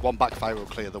fine. One backfire will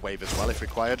clear the wave as well if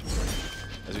required.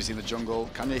 As we see in the jungle,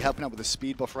 Kanye helping out with the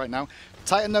speed buff right now.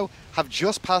 Titan, though, have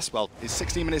just passed, well, it's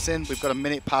 16 minutes in. We've got a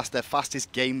minute past their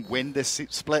fastest game win this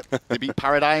split. They beat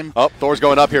Paradigm. Oh, Thor's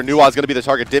going up here. Nuwa's going to be the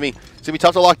target. Dimi. It's going to be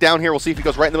tough to lock down here. We'll see if he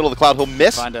goes right in the middle of the cloud. He'll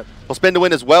miss. Find it. He'll spin to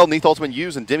win as well. Neith ultimate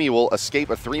use, and Dimi will escape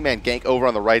a 3-man gank over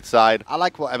on the right side. I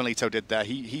like what Emilitoo did there.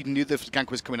 He knew the gank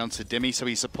was coming onto Dimi, so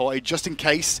he supported. Just in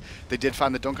case they did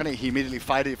find the dunk on it, he immediately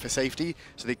fired it for safety,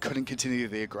 so they couldn't continue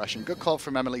the aggression. Good call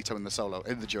from Emilitoo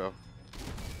in the duo.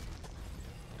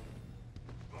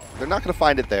 They're not going to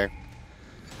find it there.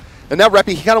 And now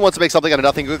Repi, he kind of wants to make something out of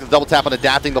nothing. Go with the double tap on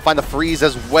adapting. They'll find the freeze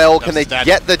as well. Can they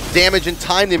get the damage in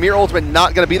time? The Ymir ultimate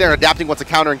not going to be there. Adapting wants to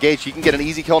counter engage. He can get an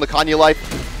easy kill into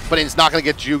KanyeLife, but it's not going to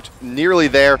get juked nearly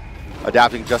there.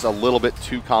 Adapting just a little bit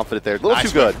too confident there. A little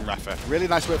too good. Really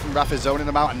nice work from Rafa, zoning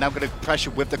them out, and now going to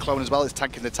pressure with the clone as well. It's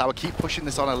tanking the tower. Keep pushing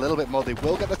this on a little bit more. They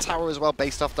will get the tower as well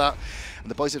based off that. And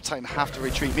the boys of Titan have to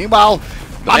retreat. Meanwhile,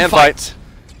 man fight.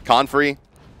 Confrey.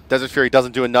 Desert Fury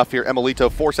doesn't do enough here.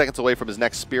 Emilitoo 4 seconds away from his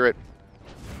next Spirit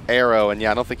Arrow, and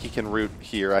yeah, I don't think he can root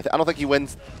here. I don't think he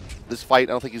wins this fight.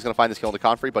 I don't think he's going to find this kill into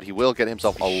Confrey, but he will get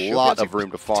himself a lot of room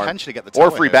to farm. Potentially get the tower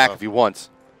or free back if he wants.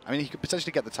 I mean, he could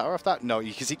potentially get the tower off that. No,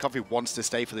 you can see Confrey wants to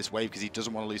stay for this wave because he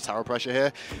doesn't want to lose tower pressure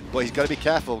here. But he's got to be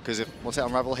careful because if once it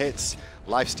Unravel hits,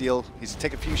 lifesteal, he's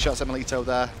take a few shots at Emilitoo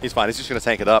there. He's fine. He's just going to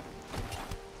tank it up.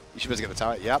 You should be able to get the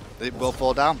tower. Yep, it will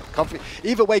fall down. Confrey,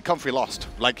 either way, Confrey lost.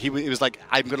 Like he was like,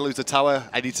 I'm going to lose the tower.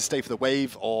 I need to stay for the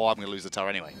wave, or I'm going to lose the tower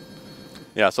anyway.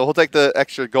 Yeah, so he'll take the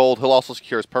extra gold. He'll also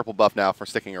secure his purple buff now for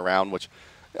sticking around, which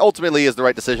ultimately is the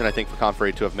right decision, I think, for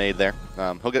Confrey to have made there.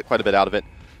 He'll get quite a bit out of it.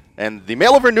 And the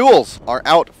Mail of Renewals are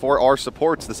out for our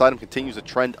supports. This item continues to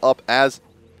trend up as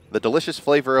the delicious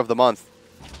flavor of the month.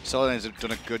 Sylvanus have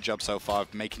done a good job so far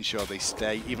of making sure they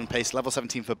stay even pace. Level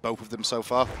 17 for both of them so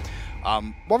far.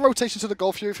 One rotation to the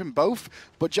Gold Fury from both,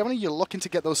 but generally you're looking to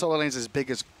get those solo lanes as big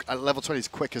as at level 20 as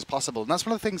quick as possible. And that's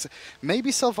one of the things,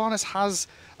 maybe Sylvanus has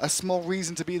a small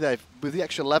reason to be there. With the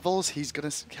extra levels, he's going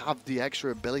to have the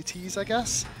extra abilities, I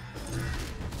guess.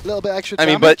 A little bit extra damage.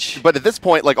 I mean, but at this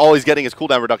point, like, all he's getting is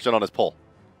cooldown reduction on his pull.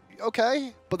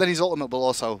 Okay, but then his ultimate will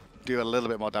also do a little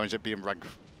bit more damage at being rank.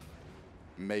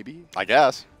 Maybe. I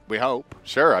guess. We hope.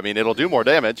 Sure. I mean, it'll do more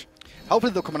damage.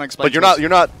 Hopefully they'll come and explain. But you're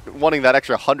not wanting that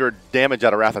extra 100 damage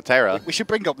out of Wrath of Terra. We should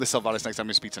bring up this Sylvanus next time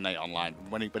we speak to Nate online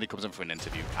when he comes in for an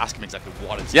interview. Ask him exactly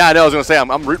what it's. Yeah, I know. I was going to say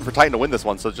I'm rooting for Titan to win this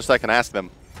one, so just so I can ask them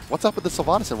what's up with the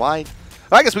Sylvanus and why.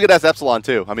 I guess we could ask Epsilon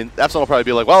too. I mean, Epsilon will probably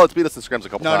be like, well, it's beat us in scrims a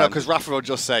couple times. No, because Rafa will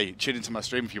just say, tune into my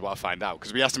stream if you want to find out.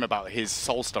 Because we asked him about his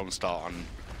Soulstone start on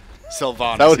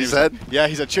Sylvanus. Is that what he said? Yeah,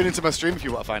 he said, tune into my stream if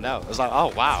you want to find out. I was like,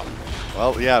 oh, wow.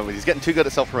 Well, yeah, he's getting too good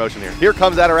at self-promotion here. Here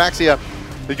comes Ataraxia.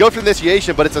 They go for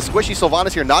initiation, but it's a squishy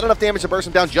Sylvanus here. Not enough damage to burst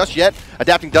him down just yet.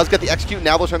 Adapting does get the execute.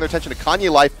 Now they'll turn their attention to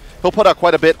KanyeLife. He'll put out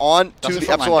quite a bit on to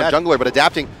the Epsilon jungler, but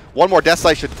Adapting, one more Death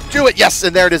Sight should do it. Yes,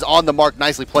 and there it is on the mark.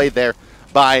 Nicely played there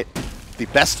by the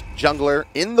best jungler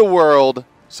in the world,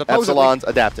 Epsilon's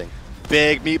Adapting.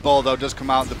 big meatball, though, does come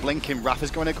out. The blinking. Raffer's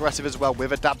going aggressive as well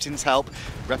with Adapting's help.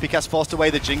 Repikas forced away.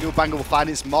 The Jingle Bangle will find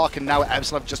its mark, and now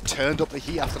Epsilon have just turned up the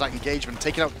heat after that engagement,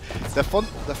 taking out the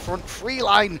front three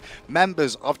line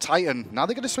members of Titan. Now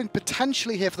they're going to swing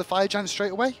potentially here for the Fire Giant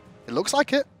straight away. It looks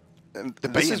like it.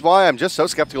 This is why I'm just so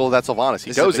skeptical of that Sylvanus.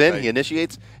 He goes in, he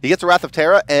initiates, he gets a Wrath of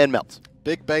Terra, and melts.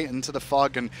 Big bait into the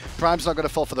fog, and Prime's not going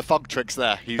to fall for the fog tricks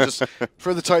there. He just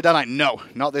threw the turret down like, no,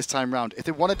 not this time round. If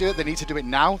they want to do it, they need to do it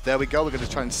now. There we go. We're going to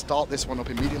try and start this one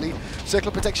up immediately. Circle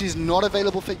of Protection is not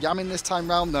available for Yammyn this time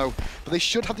round, though, but they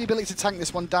should have the ability to tank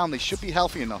this one down. They should be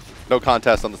healthy enough. No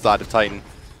contest on the side of Titan.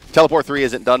 Teleport 3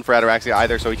 isn't done for Ataraxia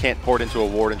either, so he can't port into a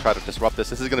ward and try to disrupt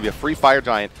this. This is going to be a free Fire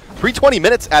Giant. 320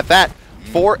 minutes at that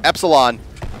for Epsilon.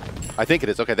 I think it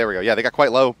is. Okay, there we go. Yeah, they got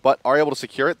quite low, but are able to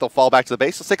secure it. They'll fall back to the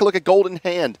base. Let's take a look at Golden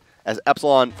Hand as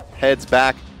Epsilon heads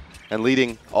back, and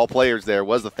leading all players there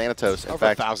was the Thanatos. In Over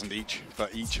fact, 1,000 each for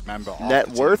each member. Net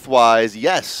worth-wise,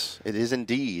 yes, it is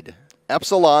indeed.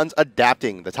 Epsilon's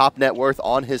adapting the top net worth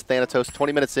on his Thanatos.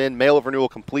 20 minutes in, Mail of Renewal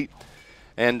complete.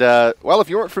 And, well, if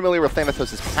you weren't familiar with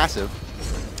Thanatos' passive,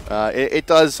 it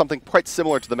does something quite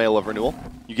similar to the Mail of Renewal.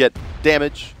 You get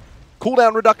damage,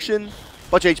 cooldown reduction,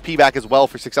 bunch of HP back as well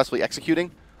for successfully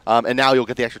executing. And now you'll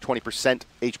get the extra 20%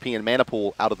 HP and mana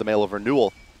pool out of the Mail of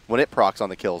Renewal when it procs on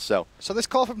the kills. So this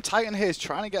call from Titan here is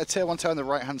trying to get a tier 1 tower on the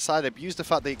right-hand side. They've used the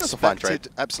fact they expected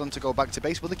Epsilon to go back to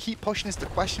base. Will they keep pushing is the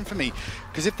question for me.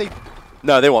 Because if they...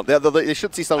 No, they won't. They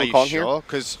should see some Wukong here. Are you sure?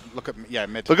 Because look at... Yeah,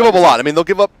 mid. They'll give up a lot. I mean, they'll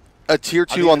give up a tier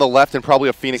 2 on the left and probably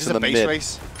a Phoenix in the mid.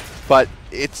 Race? But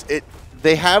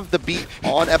they have the beat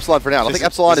on Epsilon for now. I think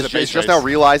Epsilon is just now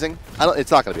realizing...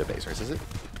 It's not going to be a base race, is it?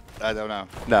 I don't know.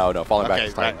 No, falling back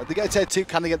this time. Right. They get a tier 2,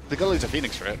 can they get... They're going to lose a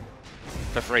Phoenix for it.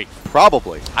 For free.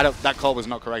 Probably. That call was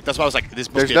not correct. That's why I was like,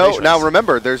 this must be a base race. Now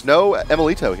remember, there's no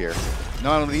Emilitoo here. No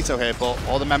Emilitoo here, but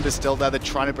all the members still there. They're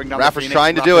trying to bring down Raffer's the Phoenix.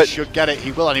 trying to do it. Should get it.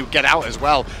 He will, and he'll get out as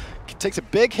well. Takes a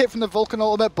big hit from the Vulcan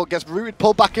ultimate, but gets rooted,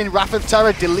 pulled back in. Wrath of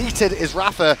Terra deleted is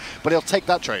Raffer, but he'll take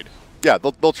that trade. Yeah,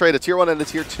 they'll trade a tier 1 and a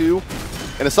tier 2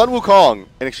 and a Sun Wukong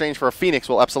in exchange for a Phoenix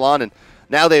will Epsilon, and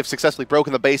now they've successfully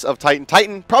broken the base of Titan.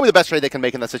 Titan, probably the best trade they can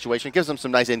make in that situation. It gives them some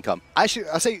nice income. I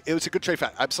say it was a good trade for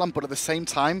Epsilon, but at the same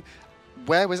time,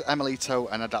 where was Emilitoo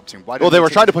and adapting? Why well, they were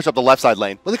trying to push up the left side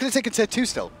lane. Well, they could have taken tier 2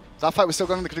 still. That fight was still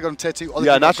going. They could have gone tier 2.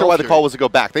 Yeah, not sure why the call was to go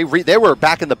back. They were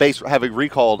back in the base having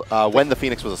recalled when the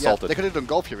Phoenix was assaulted. Yeah, they could have done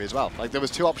Gold Fury as well. Like, there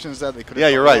was 2 options there they could have. Yeah,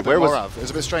 you're right. It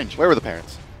was a bit strange. Where were the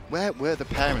parents? Where were the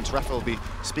parents? Rafa will be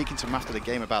speaking to them after the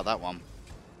game about that one.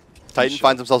 Titan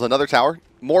finds themselves another tower.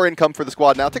 More income for the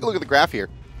squad now. Take a look at the graph here.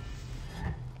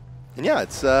 And yeah,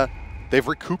 it's they've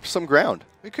recouped some ground.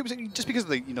 Just because of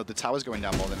the tower's going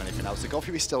down more than anything else. The Gold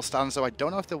Fury still stands, though. I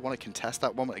don't know if they want to contest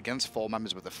that one against 4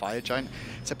 members with the Fire Giant.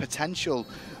 It's a potential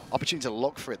opportunity to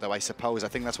look for it, though, I suppose. I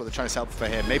think that's what they're trying to set up for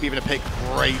here. Maybe even a pick.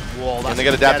 Great wall. Can they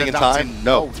get adapting in time?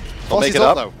 No. They'll make it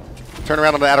up. Though. Turn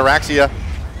around on the Ataraxia.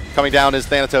 Coming down is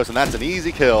Thanatos, and that's an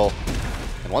easy kill.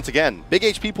 And once again, big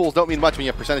HP pools don't mean much when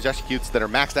you have percentage executes that are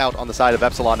maxed out on the side of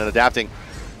Epsilon and adapting,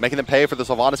 making them pay for the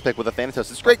Sylvanus pick with a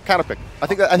Thanatos. It's a great counter pick. I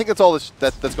think that's all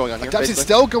that's going on here. Adapting's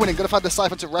still going in. Going to find the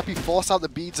Cypher to Repi, force out the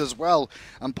beads as well,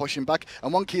 and push him back.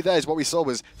 And one key there is what we saw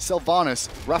was Sylvanus,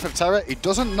 Wrath of Terra. He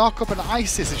doesn't knock up an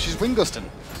Isis if she's Winguston.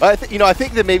 I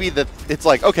think that maybe that it's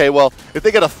like, okay, well, if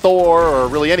they get a Thor or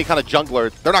really any kind of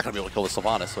jungler, they're not going to be able to kill the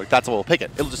Sylvanus. So that's what we'll pick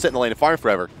it. It'll just sit in the lane and farm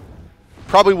forever.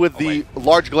 Probably with the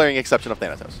large glaring exception of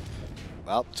Thanatos.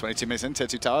 Well, 22 minutes in, tier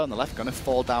 2 tower on the left, going to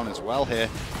fall down as well here.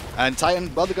 And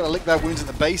Titan, well, they're going to lick their wounds at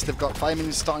the base. They've got Fire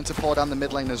Minions starting to pour down the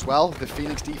mid lane as well. The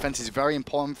Phoenix defense is very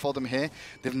important for them here.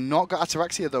 They've not got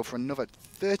Ataraxia, though, for another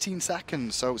 13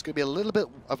 seconds, so it's going to be a little bit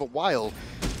of a while.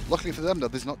 Luckily for them, though,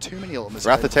 there's not too many ultimates.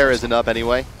 Wrath of Terra isn't up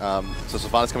anyway, so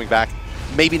Sylvanus coming back.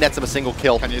 Maybe nets him a single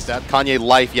kill. Kanye's dead.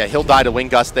 KanyeLife, yeah, he'll die to Wing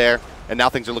Gust there. And now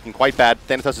things are looking quite bad.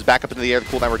 Thanatos is back up into the air, the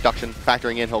cooldown reduction.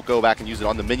 Factoring in, he'll go back and use it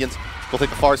on the minions. He'll take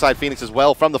the far side Phoenix as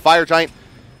well from the Fire Giant.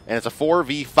 And it's a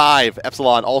 4v5.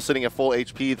 Epsilon all sitting at full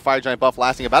HP. The Fire Giant buff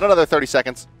lasting about another 30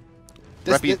 seconds.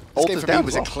 This game for me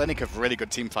was a clinic of really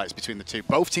good team fights between the two.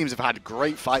 Both teams have had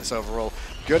great fights overall.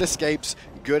 Good escapes,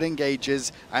 good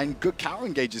engages, and good counter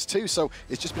engages too. So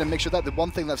it's just been a mixture of that. The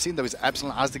one thing that I've seen, though, is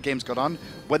Epsilon, as the game's gone on,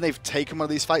 when they've taken one of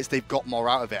these fights, they've got more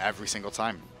out of it every single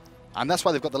time. And that's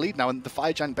why they've got the lead now, and the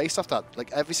Fire Giant based off that.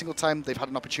 Like, every single time they've had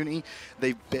an opportunity,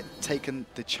 they've taken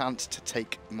the chance to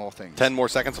take more things. 10 more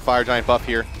seconds of Fire Giant buff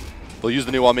here. They'll use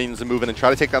the new minions and move in and try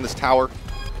to take down this tower.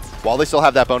 While they still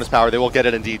have that bonus power, they will get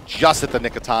it indeed just at the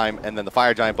nick of time, and then the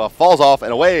Fire Giant buff falls off,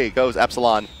 and away goes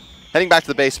Epsilon, heading back to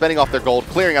the base, spending off their gold,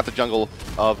 clearing out the jungle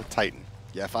of Titan.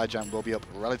 Yeah, Fire Giant will be up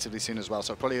relatively soon as well,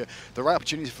 so probably the right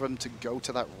opportunity for them to go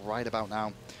to that right about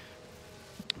now.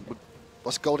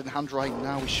 What's gold in hand right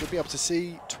now? We should be able to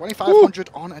see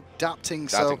 2,500 on adapting.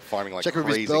 So farming like check with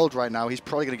his build right now. He's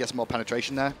probably going to get some more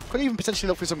penetration there. Could even potentially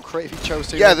look for some crit if he chose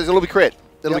to. Yeah, there's a little bit crit.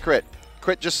 It'll be crit.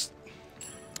 Crit just...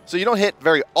 So you don't hit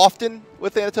very often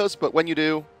with Thanatos, but when you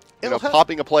do,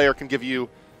 popping a player can give you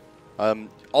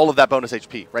all of that bonus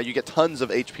HP, right? You get tons of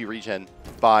HP regen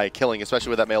by killing, especially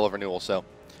with that mail over renewal. So,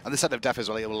 and the set of death as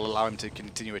well, it will allow him to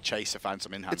continue a chase to find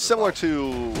some in-hand. It's similar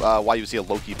to why you see a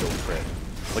Loki build crit.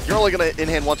 Like, you're only going to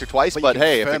in-hand once or twice, but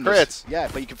hey, if it crits... Yeah,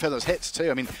 but you can fill those hits too.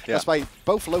 I mean, that's why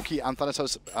both Loki and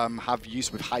Thanatos have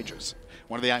use with hi-rez.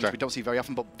 One of the items we don't see very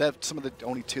often, but they're some of the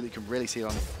only two that you can really see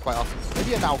on quite often.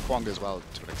 Maybe a Wukong as well,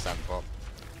 to an extent, but...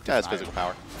 Yeah, it's physical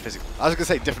power. Physical. I was going to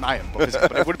say different item, but, physical,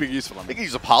 but it would be useful on me. You can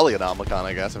use a Polyanomicon,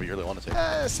 I guess, if you really wanted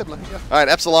to. Similar, yeah. All right,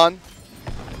 Epsilon.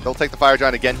 They'll take the Fire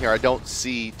Giant again here. I don't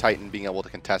see Titan being able to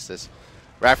contest this.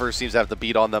 iRaffer seems to have the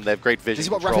beat on them. They have great vision. This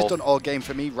is what iRaffer's done all game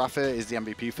for me. iRaffer is the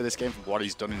MVP for this game from what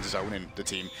he's done in zoning the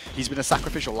team. He's been a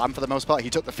sacrificial lamb for the most part. He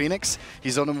took the Phoenix.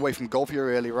 He zoned him away from Gold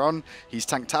Fury earlier on. He's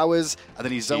tanked towers, and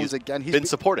then he zones again. He's been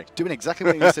supporting. Doing exactly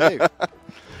what he needs to do.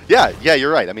 Yeah,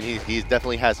 you're right. I mean, he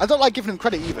definitely has... I don't like giving him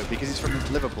credit either because he's from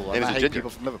Liverpool, and I hate ginger. people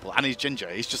from Liverpool. And he's ginger.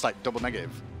 He's just like double negative.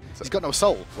 He's got no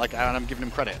soul, and I'm giving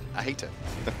him credit. I hate it.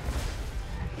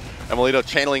 Emilitoo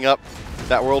channeling up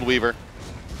that World Weaver.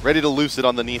 Ready to loose it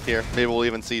on the Neith here. Maybe we'll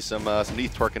even see some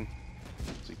Neith twerking.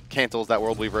 So he cancels that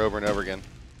World Weaver over and over again.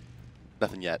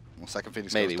 Nothing yet. Well, second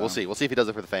Phoenix Maybe. We'll see. We'll see if he does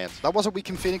it for the fans. That was a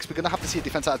weakened Phoenix. We're going to have to see a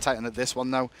defense out of Titan at this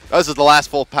one, though. Oh, this is the last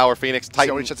full power Phoenix.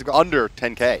 Titan under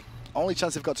 10k. Only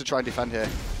chance they've got to try and defend here.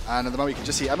 And at the moment, you can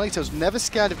just see Emilitoo's never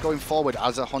scared of going forward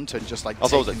as a hunter and just like...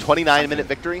 Also, it was a 29-minute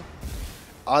victory?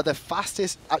 The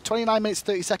fastest... At 29 minutes,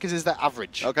 30 seconds is their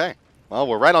average. Okay. Well,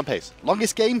 we're right on pace.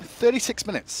 Longest game, 36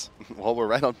 minutes. Well, we're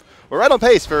right on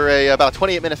pace for about a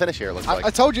 28-minute finish here, it looks like. I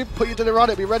told you, put your dinner on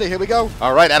it, be ready, here we go.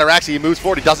 All right, Ataraxia moves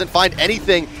forward. He doesn't find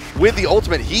anything with the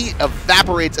ultimate. He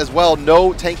evaporates as well.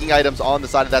 No tanking items on the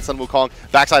side of that Sun Wukong.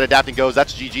 Backside adapting goes.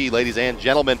 That's GG, ladies and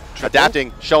gentlemen. Triple?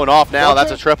 Adapting, showing off now. Quadra?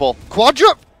 That's a triple.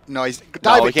 Quadra? No, he's...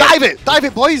 Dive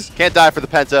it, boys. Can't die for the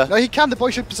Penta. No, he can. The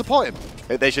boys should support him.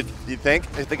 They should, you think?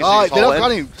 I think they don't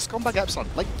got him. Scumbag Epsilon.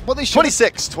 Like, what they should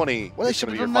 26-20. What they should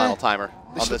be your final timer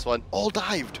on this one. All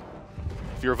dived.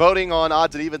 If you're voting on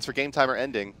odds and evens for game timer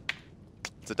ending,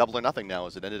 it's a double or nothing now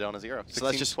as it ended on a 0. So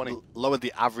that's just lowered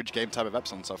the average game time of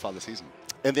Epsilon so far this season.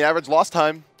 And the average loss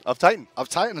time of Titan. Of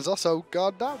Titan has also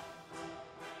gone down.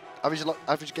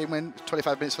 Average game win,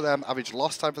 25 minutes for them. Average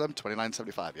loss time for them,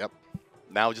 29.75. Yep.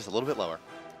 Now just a little bit lower.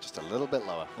 Just a little bit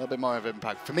lower, a little bit more of an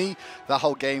impact. For me, that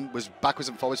whole game was backwards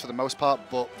and forwards for the most part,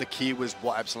 but the key was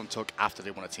what Epsilon took after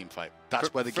they won a team fight.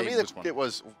 That's where the game was won. It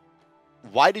was,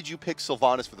 why did you pick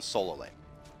Sylvanus for the solo lane?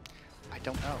 I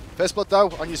don't know. First blood, though,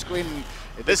 on your screen.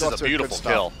 This is a beautiful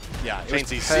kill. Yeah, Chain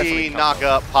CC, knock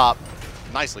up, pop.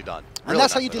 Nicely done. And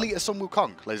that's how you delete a Sun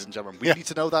Wukong, ladies and gentlemen. We need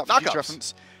to know that for future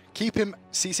reference. Keep him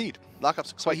CC'd.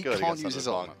 Knockup's quite good. So he can't use his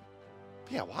ultimate.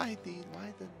 Yeah, why the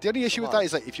The only issue with that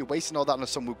is that if you're wasting all that on a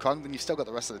Sun Wukong, then you've still got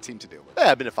the rest of the team to deal with. Yeah,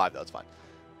 I've been at 5 though, it's fine.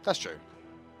 That's true.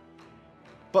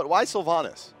 But why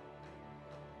Sylvanus?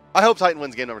 I hope Titan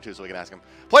wins game number 2 so we can ask him.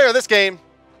 Player of this game.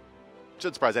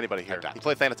 Shouldn't surprise anybody here. He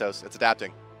played Thanatos. It's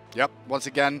adapting. Yep. Once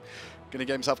again, going to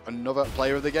get himself another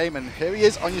player of the game. And here he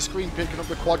is on your screen picking up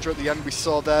the Quadra at the end we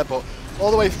saw there. But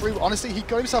all the way through, honestly, he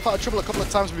got himself out of trouble a couple of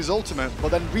times with his ultimate, but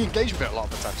then re-engaged with it a lot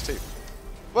of the times too.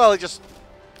 Well, he just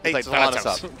ate Sylvanus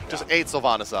up. Just ate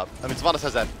Sylvanus up. I mean, Sylvanus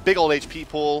has that big old HP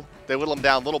pool. They whittle him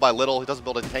down little by little. He doesn't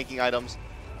build in tanking items.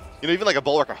 You know, even like a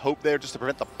Bulwark or Hope there just to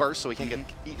prevent the burst so he can't get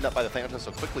eaten up by the Thanatos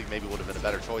so quickly maybe would have been a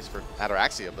better choice for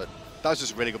Ataraxia, but... That was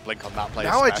just really good blink on that play.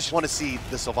 Now I just want to see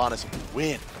the Sylvanus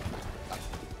win.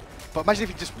 But imagine if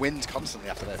he just wins constantly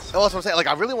after this. Oh, that's what I'm saying. Like,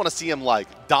 I really want to see him,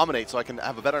 like, dominate so I can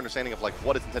have a better understanding of, like,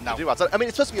 what it's intended to do outside. I mean,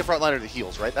 it's supposed to be a frontliner that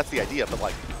heals, right? That's the idea. But,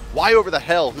 like, why over the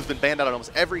hell who's been banned out in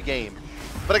almost every game?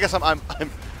 But I guess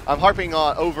I'm harping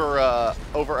on over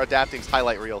Adapting's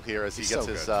highlight reel here as he gets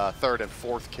his 3rd and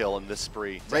 4th kill in this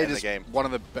spree to end the game. One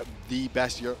of the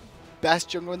best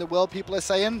jungler in the world, people are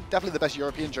saying. Definitely the best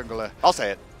European jungler. I'll say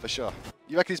it. For sure.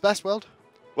 You reckon he's best world?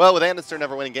 Well, with Anderson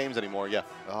never winning games anymore, yeah.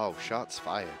 Oh, shots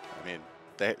fired.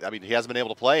 I mean, he hasn't been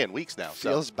able to play in weeks now.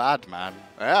 Feels bad, man.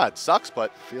 Yeah, it sucks,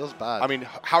 but... Feels bad. I mean,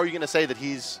 how are you going to say that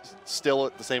he's still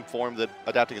at the same form that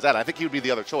Adapting is at? I think he would be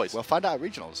the other choice. We'll find out at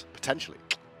regionals, potentially.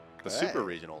 The super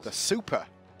regionals. The super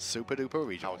duper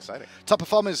regionals. How exciting. Top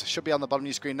performers should be on the bottom of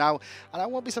your screen now, and I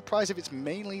won't be surprised if it's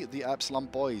mainly the Epsilon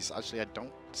boys. Actually, I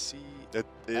don't see... It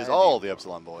is all the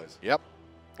Epsilon boys. Yep.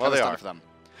 Well, they are. For them.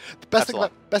 The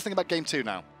best thing about game 2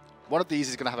 now, one of these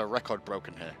is going to have a record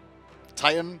broken here.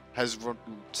 Titan has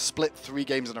split 3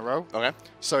 games in a row. Okay.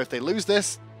 So if they lose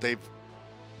this, they've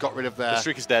got rid of their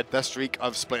streak is dead. Their streak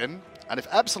of splitting. And if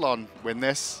Epsilon win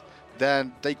this,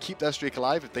 then they keep their streak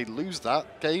alive. If they lose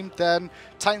that game, then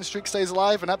Titan's streak stays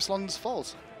alive and Epsilon's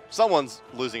falls. Someone's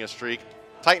losing a streak.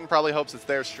 Titan probably hopes it's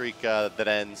their streak that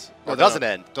ends, or doesn't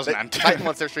end. Doesn't end. Titan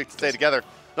wants their streak to stay together.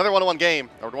 Another 1-on-1 game,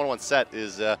 or 1-on-1 set,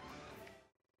 is